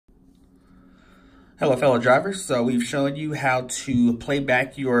Hello, fellow drivers. So we've shown you how to play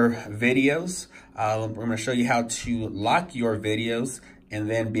back your videos. We're going to show you how to lock your videos and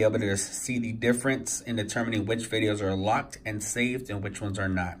then be able to see the difference in determining which videos are locked and saved and which ones are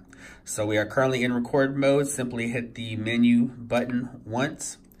not. So we are currently in record mode. Simply hit the menu button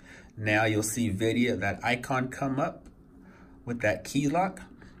once. Now you'll see video, that icon come up with that key lock.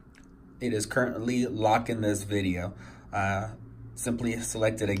 It is currently locking this video. Simply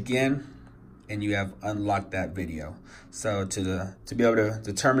select it again, and you have unlocked that video. So to be able to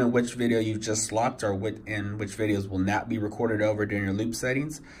determine which video you've just locked or which videos will not be recorded over during your loop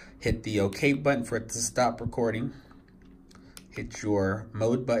settings, hit the OK button for it to stop recording. Hit your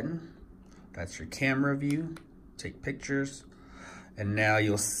mode button. That's your camera view. Take pictures. And now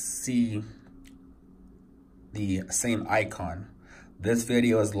you'll see the same icon. This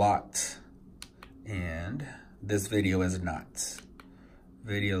video is locked and this video is not.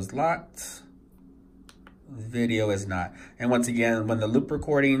 Video is locked. Video is not. And once again, when the loop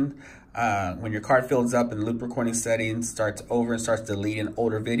recording, when your card fills up and the loop recording settings starts over and starts deleting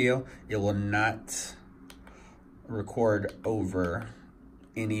older video, it will not record over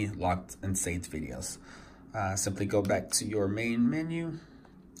any locked and saved videos. Simply go back to your main menu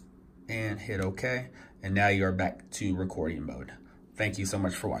and hit OK. And now you're back to recording mode. Thank you so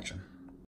much for watching.